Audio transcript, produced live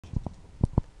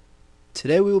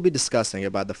Today we will be discussing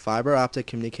about the fiber optic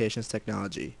communications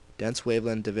technology, Dense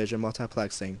Wavelength Division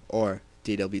Multiplexing, or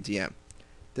DWDM.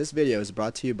 This video is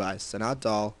brought to you by Sanat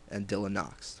Dahl and Dylan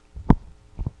Knox.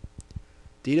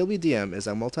 DWDM is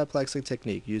a multiplexing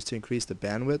technique used to increase the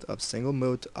bandwidth of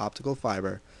single-mode optical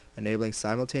fiber, enabling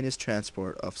simultaneous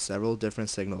transport of several different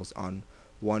signals on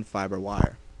one fiber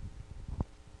wire.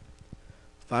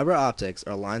 Fiber optics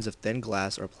are lines of thin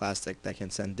glass or plastic that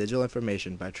can send digital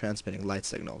information by transmitting light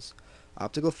signals.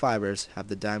 Optical fibers have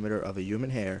the diameter of a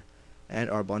human hair and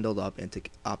are bundled up into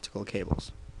optical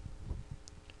cables.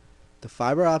 The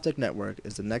fiber optic network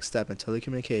is the next step in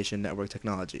telecommunication network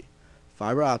technology.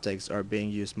 Fiber optics are being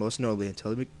used most notably in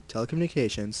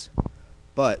telecommunications,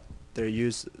 but their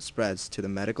use spreads to the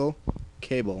medical,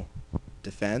 cable,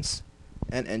 defense,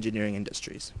 and engineering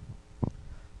industries.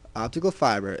 Optical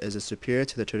fiber is superior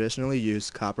to the traditionally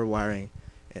used copper wiring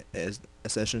in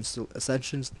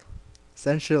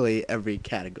essentially every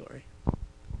category.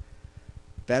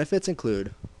 Benefits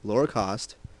include lower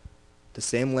cost. The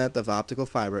same length of optical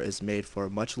fiber is made for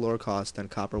much lower cost than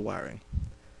copper wiring.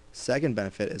 Second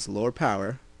benefit is lower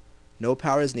power. No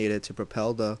power is needed to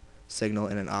propel the signal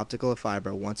in an optical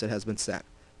fiber once it has been sent.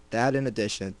 That, in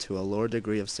addition to a lower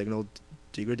degree of signal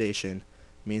degradation,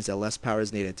 means that less power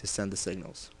is needed to send the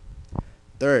signals.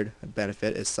 Third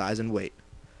benefit is size and weight.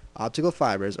 Optical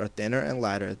fibers are thinner and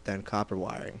lighter than copper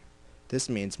wiring. This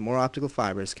means more optical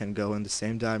fibers can go in the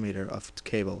same diameter of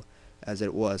cable as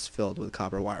it was filled with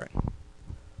copper wiring.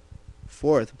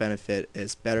 Fourth benefit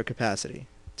is better capacity.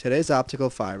 Today's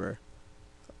optical fiber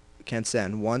can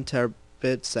send 1 terabit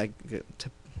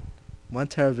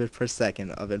per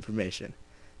second of information.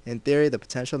 In theory, the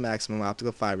potential maximum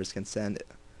optical fibers can send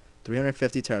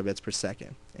 350 terabits per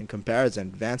second. In comparison,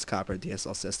 advanced copper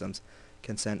DSL systems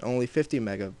can send only 50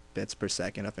 megabits per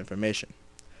second of information.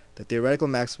 The theoretical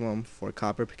maximum for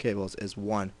copper cables is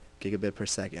 1 gigabit per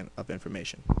second of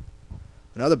information.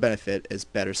 Another benefit is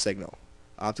better signal.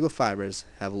 Optical fibers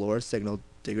have lower signal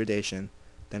degradation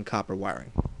than copper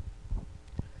wiring.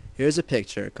 Here's a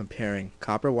picture comparing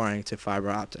copper wiring to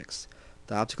fiber optics.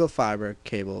 The optical fiber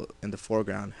cable in the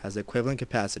foreground has the equivalent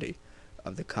capacity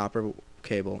of the copper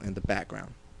cable in the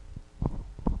background.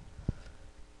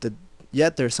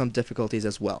 Yet there are some difficulties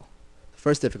as well. The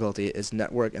first difficulty is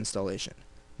network installation.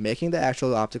 Making the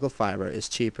actual optical fiber is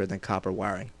cheaper than copper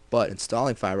wiring, but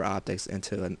installing fiber optics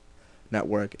into a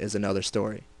network is another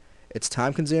story. It's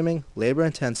time-consuming,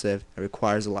 labor-intensive, and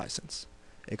requires a license.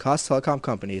 It costs telecom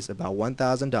companies about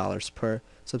 $1,000 per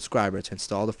subscriber to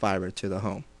install the fiber to the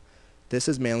home. This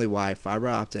is mainly why fiber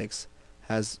optics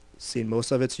has seen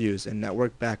most of its use in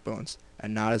network backbones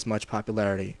and not as much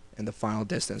popularity in the final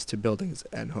distance to buildings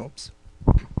and homes.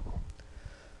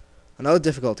 Another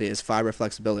difficulty is fiber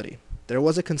flexibility. There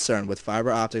was a concern with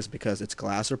fiber optics because its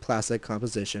glass or plastic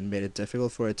composition made it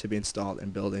difficult for it to be installed in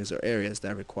buildings or areas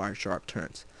that require sharp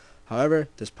turns. However,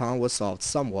 this problem was solved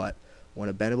somewhat when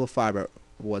a bendable fiber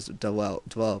was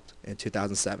developed in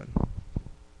 2007.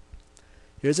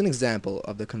 Here's an example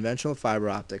of the conventional fiber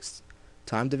optics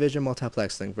time division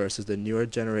multiplexing versus the newer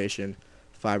generation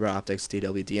fiber optics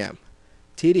DWDM.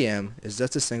 TDM is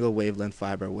just a single wavelength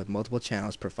fiber with multiple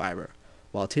channels per fiber,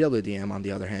 while TWDM, on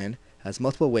the other hand, has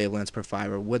multiple wavelengths per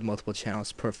fiber with multiple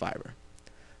channels per fiber.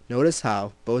 Notice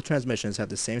how both transmissions have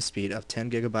the same speed of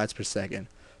 10 gigabytes per second,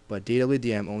 but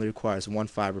DWDM only requires one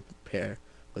fiber pair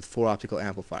with 4 optical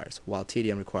amplifiers, while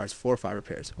TDM requires 4 fiber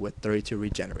pairs with 32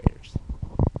 regenerators.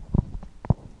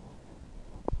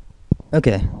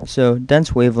 Okay, so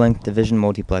Dense Wavelength Division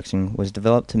Multiplexing was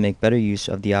developed to make better use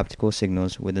of the optical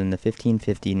signals within the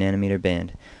 1550 nanometer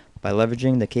band by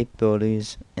leveraging the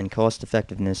capabilities and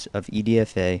cost-effectiveness of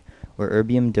EDFA or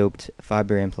erbium-doped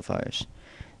fiber amplifiers.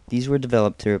 These were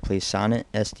developed to replace SONET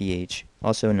SDH,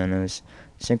 also known as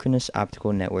Synchronous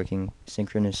Optical Networking,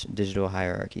 Synchronous Digital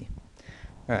Hierarchy.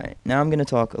 Alright, now I'm going to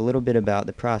talk a little bit about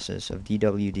the process of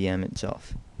DWDM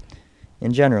itself.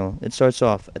 In general, it starts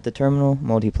off at the terminal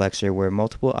multiplexer where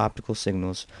multiple optical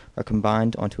signals are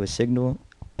combined onto a single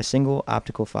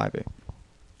optical fiber.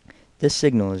 This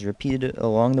signal is repeated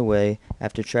along the way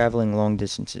after traveling long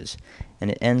distances,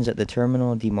 and it ends at the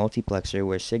terminal demultiplexer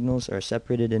where signals are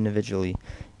separated individually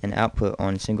and output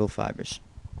on single fibers.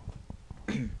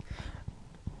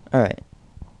 Alright,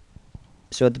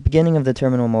 so at the beginning of the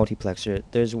terminal multiplexer,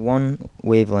 there's one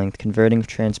wavelength converting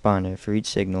transponder for each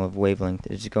signal of wavelength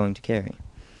it is going to carry.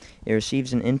 It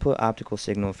receives an input optical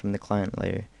signal from the client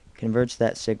layer, converts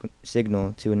that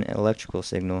signal to an electrical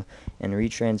signal, and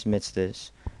retransmits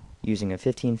this using a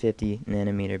 1550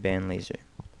 nanometer band laser.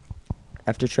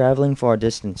 After traveling far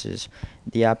distances,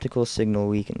 the optical signal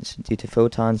weakens due to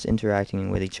photons interacting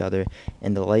with each other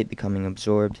and the light becoming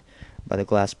absorbed by the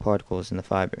glass particles in the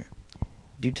fiber.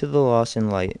 Due to the loss in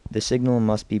light, the signal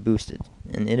must be boosted.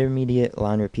 An intermediate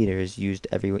line repeater is used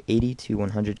every 80 to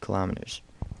 100 kilometers.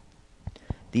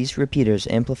 These repeaters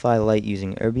amplify light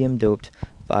using erbium-doped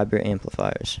fiber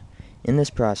amplifiers. In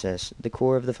this process, the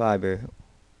core of the fiber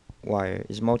wire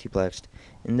is multiplexed,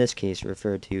 in this case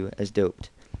referred to as doped,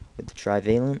 with the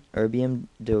trivalent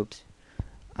erbium-doped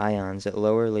ions at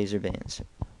lower laser bands,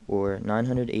 or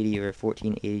 980 or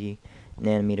 1480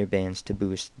 nanometer bands to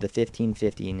boost the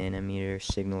 1550 nanometer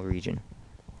signal region.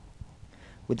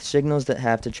 With signals that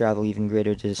have to travel even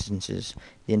greater distances,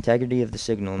 the integrity of the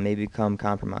signal may become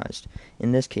compromised.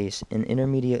 In this case, an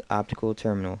intermediate optical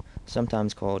terminal,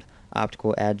 sometimes called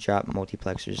optical add-drop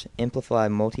multiplexers, amplify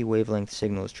multi-wavelength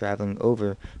signals traveling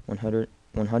over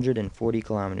 140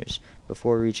 kilometers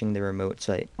before reaching the remote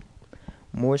site.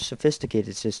 More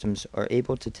sophisticated systems are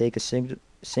able to take a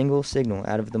single signal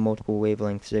out of the multiple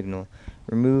wavelength signal,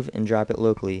 remove and drop it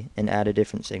locally, and add a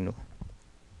different signal.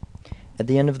 At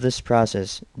the end of this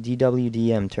process,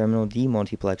 DWDM terminal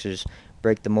demultiplexers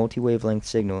break the multi-wavelength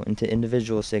signal into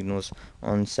individual signals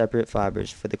on separate fibers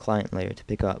for the client layer to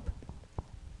pick up.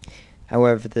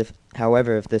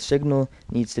 However, if the signal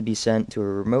needs to be sent to a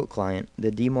remote client,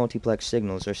 the demultiplex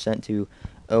signals are sent to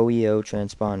OEO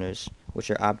transponders,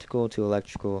 which are optical to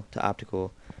electrical to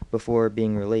optical, before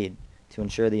being relayed to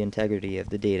ensure the integrity of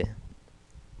the data.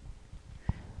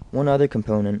 One other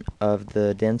component of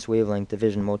the dense wavelength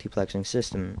division multiplexing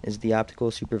system is the optical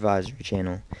supervisory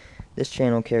channel. This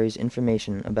channel carries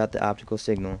information about the optical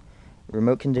signal,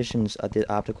 remote conditions at the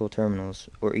optical terminals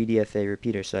or EDFA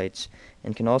repeater sites,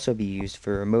 and can also be used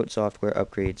for remote software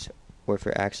upgrades or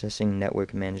for accessing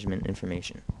network management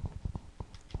information.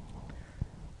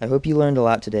 I hope you learned a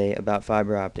lot today about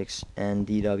fiber optics and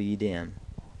DWDM.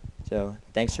 So,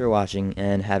 thanks for watching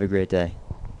and have a great day.